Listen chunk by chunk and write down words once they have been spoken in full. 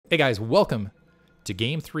Hey guys, welcome to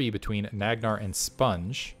Game 3 between Nagnar and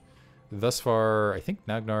Sponge. Thus far, I think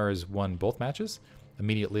Nagnar has won both matches.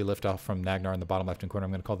 Immediately lift off from Nagnar in the bottom left-hand corner.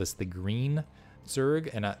 I'm going to call this the green Zerg.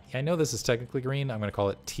 And I know this is technically green. I'm going to call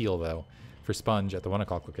it teal, though, for Sponge at the 1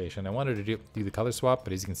 o'clock location. I wanted to do the color swap,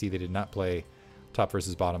 but as you can see, they did not play top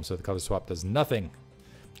versus bottom, so the color swap does nothing.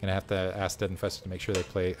 I'm going to have to ask Dead Infested to make sure they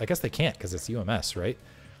play. I guess they can't because it's UMS, right?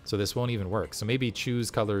 So this won't even work. So maybe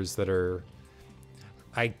choose colors that are...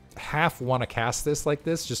 I half want to cast this like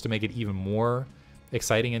this just to make it even more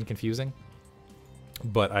exciting and confusing,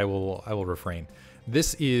 but I will refrain.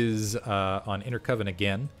 This is on Intercoven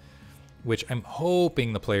again, which I'm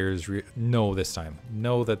hoping the players know this time.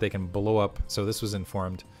 Know that they can blow up. So this was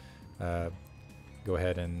informed. Go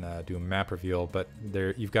ahead and do a map reveal, but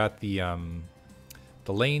there you've got the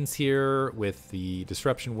lanes here with the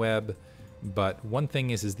disruption web. But one thing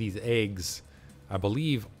is these eggs, I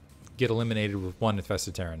believe, get eliminated with one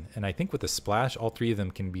Infested Terran. And I think with the splash, all three of them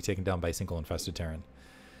can be taken down by a single Infested Terran.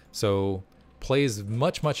 So plays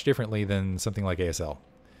much, much differently than something like ASL.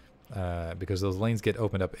 Because those lanes get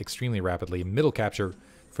opened up extremely rapidly. Middle capture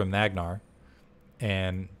from Nagnar.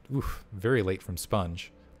 And very late from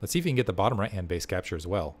Sponge. Let's see if he can get the bottom right-hand base capture as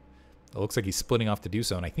well. It looks like he's splitting off to do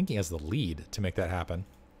so, and I think he has the lead to make that happen.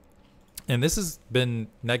 And this has been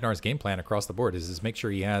Nagnar's game plan across the board, is make sure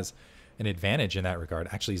he has an advantage in that regard.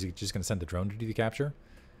 Actually, is he just going to send the drone to do the capture?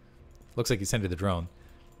 Looks like he sent the drone.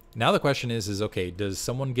 Now the question is okay, does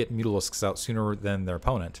someone get Mutalisks out sooner than their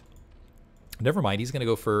opponent? Never mind, he's going to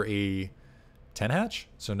go for a 10 hatch.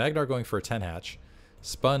 So Nagnar going for a 10 hatch.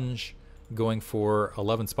 Sponge going for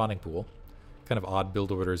 11 spawning pool. Kind of odd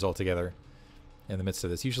build orders altogether in the midst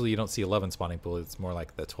of this. Usually you don't see 11 spawning pool. It's more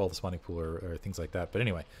like the 12 spawning pool or things like that. But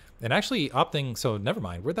anyway, and actually opting, so never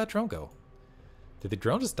mind. Where'd that drone go? Did the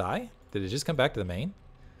drone just die? Did it just come back to the main?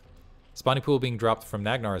 Spawning pool being dropped from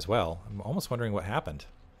Nagnar as well. I'm almost wondering what happened.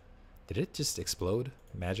 Did it just explode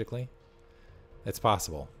magically? It's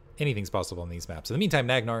possible. Anything's possible in these maps. In the meantime,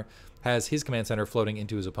 Nagnar has his command center floating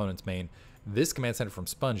into his opponent's main. This command center from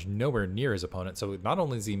Sponge nowhere near his opponent. So not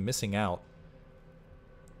only is he missing out,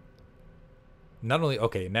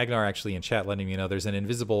 okay, Nagnar actually in chat letting me know there's an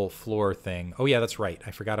invisible floor thing. Oh yeah, that's right.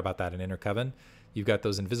 I forgot about that in Intercoven. You've got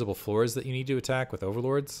those invisible floors that you need to attack with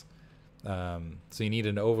overlords. So you need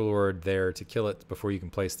an overlord there to kill it before you can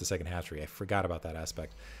place the second hatchery. I forgot about that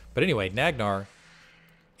aspect. But anyway, Nagnar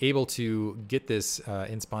able to get this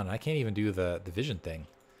in spawn. I can't even do the vision thing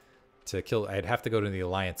to kill. I'd have to go to the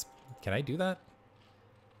alliance. Can I do that?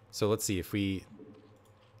 So let's see if we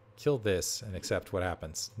kill this and accept what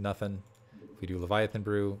happens. Nothing. If we do Leviathan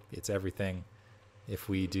Brew, it's everything. If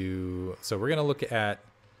we do... So we're going to look at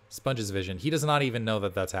Sponge's vision. He does not even know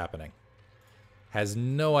that that's happening. Has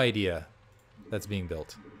no idea that's being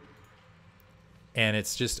built. And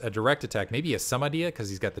it's just a direct attack. Maybe he has some idea because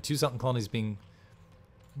he's got the 2 something colonies being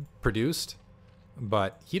produced.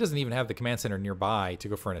 But he doesn't even have the command center nearby to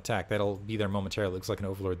go for an attack. That'll be there momentarily. Looks like an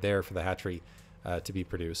overlord there for the hatchery to be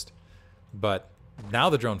produced. But now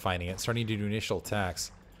the drone finding it, starting to do initial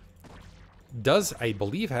attacks. Does, I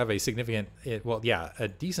believe, have a significant, well, yeah, a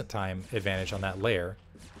decent time advantage on that layer.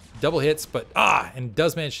 Double hits, but and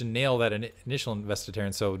does manage to nail that initial Infested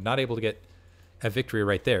Terran, so not able to get a victory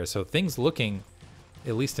right there. So things looking,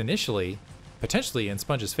 at least initially, potentially in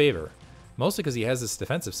Sponge's favor. Mostly because he has this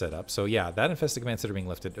defensive setup. So yeah, that Infested Command Center being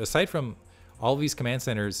lifted. Aside from all these command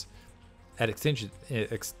centers at extension,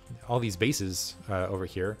 all these bases over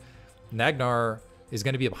here, Nagnar is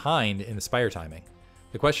going to be behind in the Spire timing.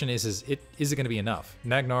 The question is it going to be enough?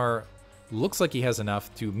 Nagnar looks like he has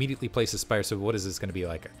enough to immediately place his Spire. So what is this going to be,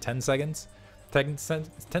 like 10 seconds? 10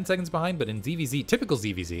 seconds behind, but in ZVZ, typical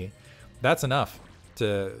ZVZ, that's enough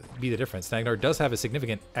to be the difference. Nagnar does have a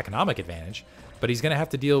significant economic advantage, but he's going to have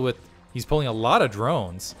to deal with, he's pulling a lot of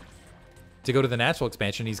drones to go to the natural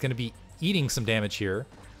expansion. He's going to be eating some damage here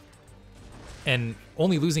and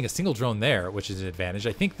only losing a single drone there, which is an advantage.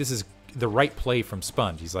 I think this is the right play from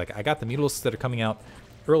Sponge. He's like, I got the Mutalisks that are coming out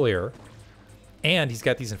earlier, and he's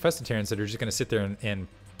got these Infested Terrans that are just going to sit there and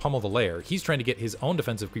pummel the layer. He's trying to get his own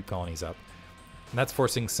defensive creep colonies up, and that's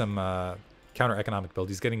forcing some counter-economic build.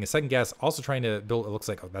 He's getting a second gas, also trying to build, it looks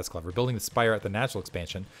like, oh, that's clever, building the Spire at the natural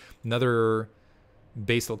expansion. Another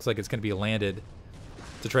base looks like it's going to be landed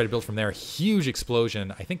to try to build from there. Huge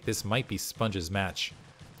explosion. I think this might be Sponge's match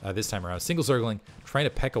this time around. Single Zergling trying to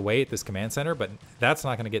peck away at this command center, but that's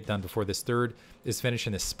not going to get done before this third is finished,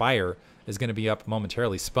 and this Spire is going to be up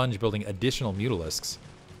momentarily. Sponge building additional Mutalisks.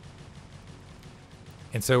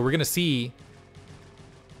 And so we're going to see...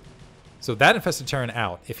 So that Infested Terran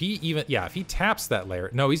out. If he even... Yeah, if he taps that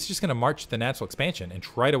layer... No, he's just going to march the natural expansion and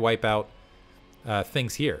try to wipe out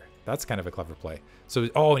things here. That's kind of a clever play. So,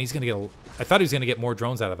 oh, and he's going to get I thought he was going to get more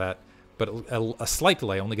drones out of that, but a slight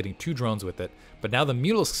delay, only getting 2 drones with it. But now the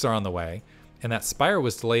Mutalisks are on the way, and that Spire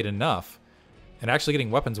was delayed enough, and actually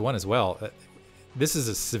getting weapons 1 as well. This is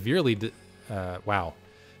a severely... wow.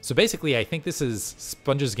 So basically, I think this is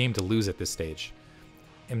Sponge's game to lose at this stage.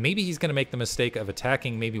 And maybe he's going to make the mistake of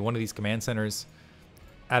attacking maybe one of these command centers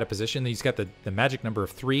out of position. He's got the magic number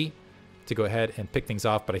of 3 to go ahead and pick things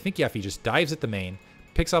off. But I think, yeah, if he just dives at the main,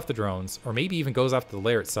 picks off the drones, or maybe even goes after the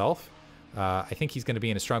lair itself, I think he's going to be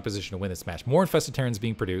in a strong position to win this match. More Infested Terrans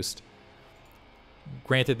being produced.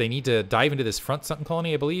 Granted, they need to dive into this front Sunken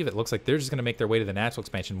Colony, I believe. It looks like they're just going to make their way to the natural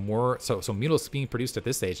expansion more. So Mutalisks being produced at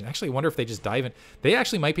this stage. And actually, I wonder if they just dive in. They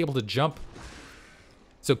actually might be able to jump.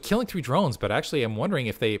 So killing 3 drones, but actually I'm wondering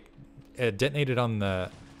if they detonated on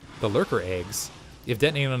the Lurker eggs. If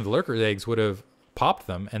detonating on the Lurker eggs would have popped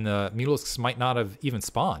them, and the Mutalisks might not have even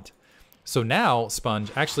spawned. So now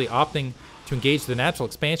Sponge actually opting to engage the natural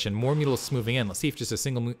expansion. More Mutalisks moving in. Let's see if just a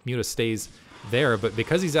single Muta stays there. But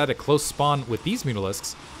because he's at a close spawn with these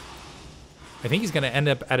Mutalisks, I think he's going to end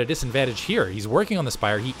up at a disadvantage here. He's working on the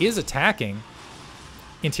Spire. He is attacking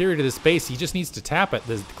interior to this base. He just needs to tap it.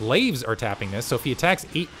 The Glaives are tapping this. So if he attacks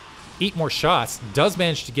 8 more shots, does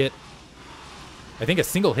manage to get, I think, a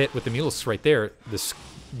single hit with the Mutalisks right there.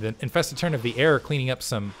 The Infested Turn of the Air cleaning up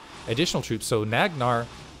some additional troops. So Nagnar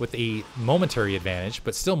with a momentary advantage,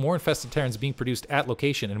 but still more Infested Terrans being produced at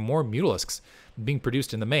location and more Mutalisks being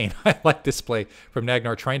produced in the main. I like this play from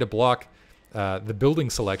Nagnar, trying to block the building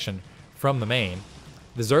selection from the main.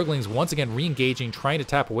 The Zerglings once again re-engaging, trying to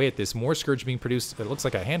tap away at this. More Scourge being produced. It looks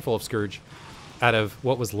like a handful of Scourge out of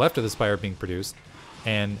what was left of the Spire being produced.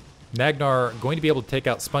 And Nagnar going to be able to take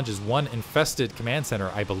out Sponge's 1 infested command center,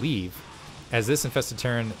 I believe, as this Infested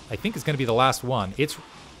Terran, I think, is going to be the last one. It's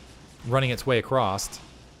running its way across.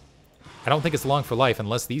 I don't think it's long for life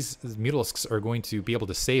unless these Mutalisks are going to be able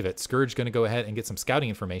to save it. Scourge going to go ahead and get some scouting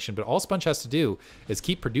information, but all Sponge has to do is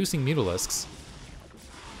keep producing Mutalisks,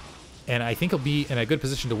 and I think he'll be in a good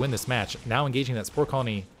position to win this match. Now engaging that Spore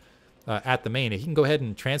Colony at the main, he can go ahead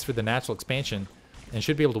and transfer the natural expansion and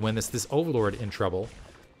should be able to win this. This Overlord in trouble.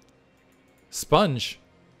 Sponge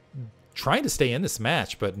trying to stay in this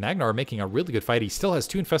match, but Nagnar making a really good fight. He still has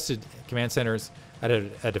 2 infested command centers at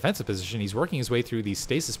a defensive position. He's working his way through these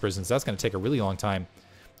stasis prisons. That's going to take a really long time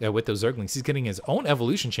with those Zerglings. He's getting his own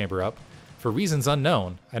evolution chamber up for reasons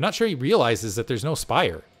unknown. I'm not sure he realizes that there's no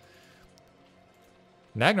Spire.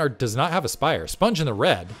 Nagnar does not have a Spire. Sponge in the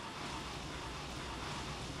red.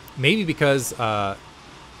 Maybe because, So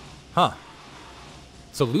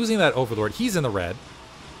losing that Overlord, he's in the red.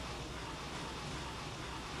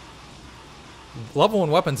 Level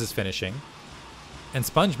 1 weapons is finishing. And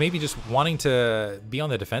Sponge maybe just wanting to be on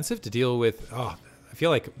the defensive to deal with... Oh, I feel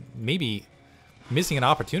like maybe missing an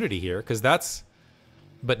opportunity here, because that's...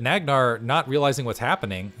 But Nagnar, not realizing what's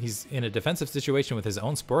happening, he's in a defensive situation with his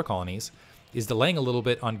own Spore Colonies, is delaying a little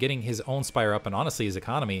bit on getting his own Spire up, and honestly his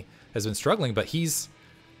economy has been struggling, but he's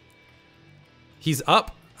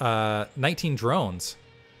up 19 drones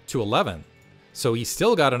to 11. So he's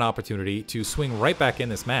still got an opportunity to swing right back in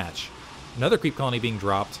this match. Another creep colony being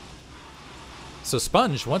dropped. So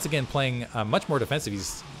Sponge, once again, playing much more defensive.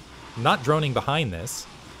 He's not droning behind this.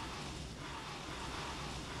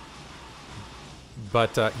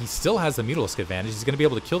 But he still has the Mutalisk advantage. He's going to be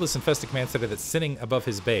able to kill this Infested Command Center that's sitting above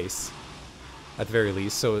his base, at the very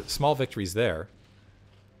least. So small victories there.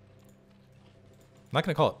 I'm not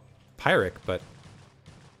going to call it Pyrrhic, but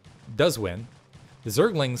does win. The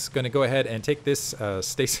Zergling's going to go ahead and take this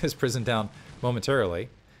stasis prison down momentarily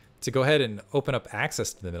to go ahead and open up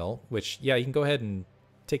access to the middle, which, yeah, you can go ahead and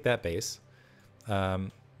take that base.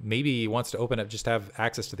 Maybe he wants to open up, just have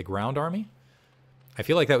access to the ground army. I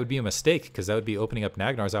feel like that would be a mistake, because that would be opening up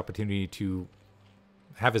Nagnar's opportunity to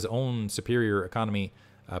have his own superior economy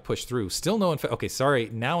push through. Still no... Okay,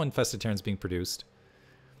 sorry. Now Infested Terrans being produced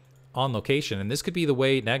on location, and this could be the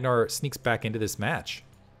way Nagnar sneaks back into this match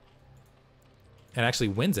and actually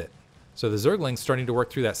wins it. So the Zergling's starting to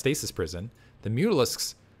work through that stasis prison. The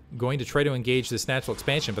Mutalisks going to try to engage this natural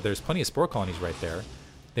expansion, but there's plenty of Spore Colonies right there.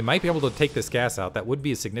 They might be able to take this gas out. That would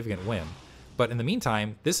be a significant win. But in the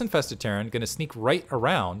meantime, this Infested Terran going to sneak right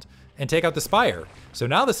around and take out the Spire. So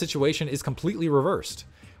now the situation is completely reversed,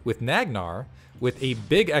 with Nagnar with a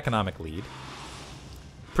big economic lead.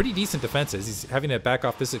 Pretty decent defenses. He's having to back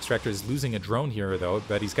off this extractor. Is losing a drone here, though,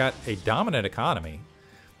 but he's got a dominant economy.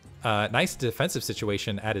 Nice defensive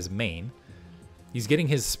situation at his main. He's getting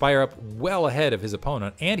his Spire up well ahead of his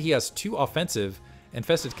opponent, and he has 2 offensive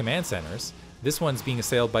Infested Command Centers. This one's being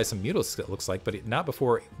assailed by some Mutalisks, it looks like, but not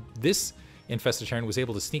before this Infested Terran was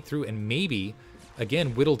able to sneak through and maybe,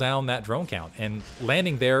 again, whittle down that drone count. And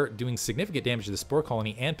landing there, doing significant damage to the Spore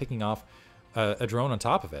Colony and picking off a drone on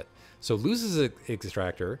top of it. So loses an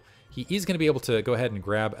Extractor. He is going to be able to go ahead and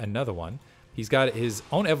grab another one. He's got his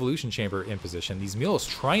own Evolution Chamber in position. These Mules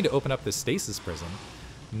trying to open up this Stasis Prison.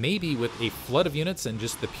 Maybe with a flood of units and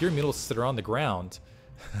just the pure Mules that are on the ground.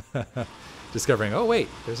 Discovering, oh wait,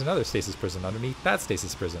 there's another Stasis Prison underneath that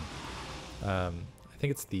Stasis Prison. I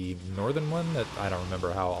think it's the northern one. That I don't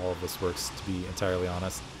remember how all of this works, to be entirely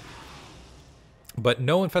honest. But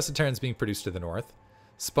no Infested Terrans being produced to the north.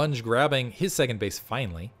 Sponge grabbing his second base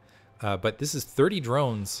finally. But this is 30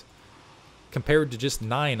 drones compared to just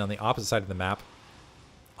 9 on the opposite side of the map.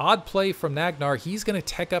 Odd play from Nagnar. He's going to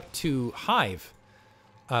tech up to Hive.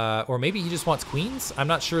 Or maybe he just wants Queens. I'm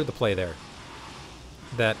not sure the play there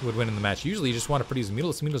that would win in the match. Usually you just want to produce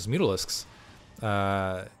Mutalisks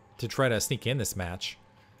to try to sneak in this match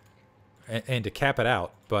and to cap it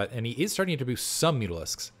out. And he is starting to produce some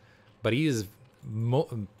Mutalisks. But he is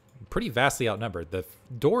pretty vastly outnumbered. The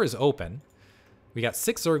door is open. We got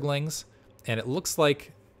 6 Zerglings, and it looks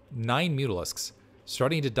like 9 Mutalisks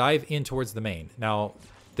starting to dive in towards the main. Now,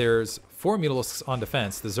 there's 4 Mutalisks on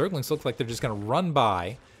defense. The Zerglings look like they're just going to run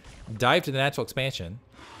by, dive to the natural expansion.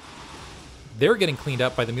 They're getting cleaned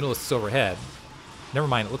up by the Mutalisks overhead. Never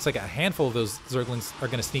mind, it looks like a handful of those Zerglings are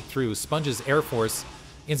going to sneak through. Sponge's Air Force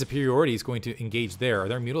in superiority is going to engage there. Are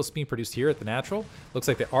there Mutalisks being produced here at the natural? Looks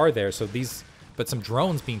like they are there, so these... But some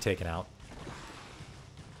drones being taken out.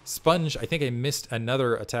 Sponge, I think I missed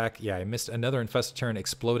another attack. Yeah, I missed another Infested Terran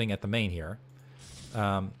exploding at the main here.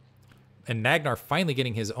 And Nagnar finally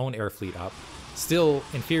getting his own air fleet up. Still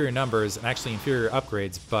inferior numbers and actually inferior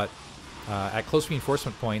upgrades, but at close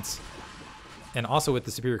reinforcement points and also with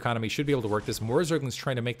the superior economy should be able to work this. More Zerglings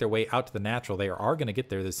trying to make their way out to the natural. They are going to get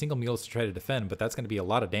there. There's single mules to try to defend, but that's going to be a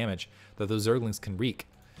lot of damage that those Zerglings can wreak.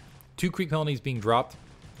 2 creep colonies being dropped.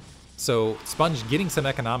 So Sponge getting some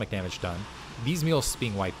economic damage done. These mules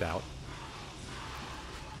being wiped out.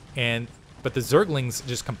 But the Zerglings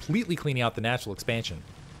just completely cleaning out the natural expansion.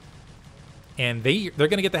 And they're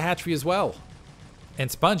going to get the hatchery as well. And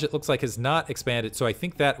Sponge, it looks like, has not expanded. So I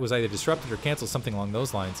think that was either disrupted or canceled, something along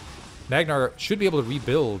those lines. Nagnar should be able to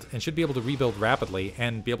rebuild, and should be able to rebuild rapidly,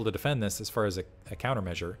 and be able to defend this as far as a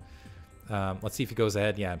countermeasure. Let's see if he goes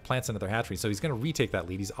ahead, yeah, and plants another hatchery. So he's going to retake that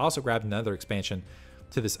lead. He's also grabbed another expansion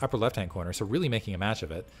to this upper left-hand corner, so really making a match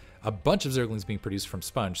of it. A bunch of Zerglings being produced from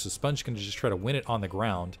Sponge, so Sponge can just try to win it on the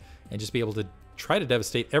ground and just be able to try to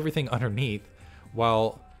devastate everything underneath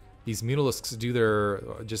while these Mutalisks do their,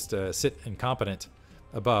 just sit incompetent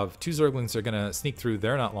above. 2 Zerglings are going to sneak through.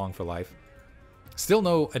 They're not long for life. Still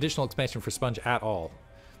no additional expansion for Sponge at all.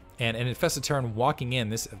 And an Infested Terran walking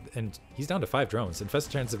in, and he's down to 5 drones.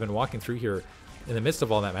 Infested Terrans have been walking through here in the midst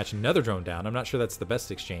of all that match. Another drone down. I'm not sure that's the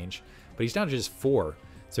best exchange, but he's down to just 4.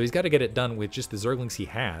 So he's got to get it done with just the Zerglings he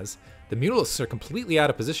has. The Mutalisks are completely out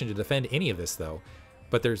of position to defend any of this, though.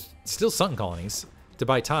 But there's still Sunken Colonies to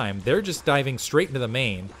buy time. They're just diving straight into the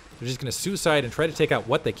main. They're just going to suicide and try to take out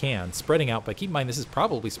what they can, spreading out. But keep in mind, this is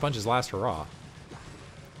probably Sponge's last hurrah.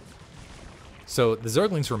 So the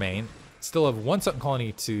Zerglings remain. Still have 1 Sunken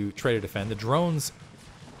Colony to try to defend. The drones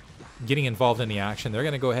getting involved in the action. They're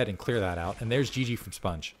going to go ahead and clear that out. And there's GG from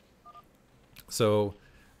Sponge. So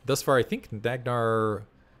thus far, I think Nagnar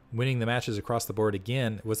winning the matches across the board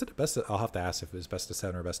again. Was it a best of, I'll have to ask if it was best of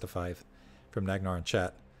 7 or best of 5 from Nagnar in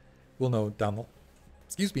chat. We'll know down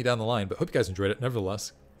the line, but hope you guys enjoyed it.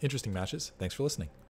 Nevertheless, interesting matches. Thanks for listening.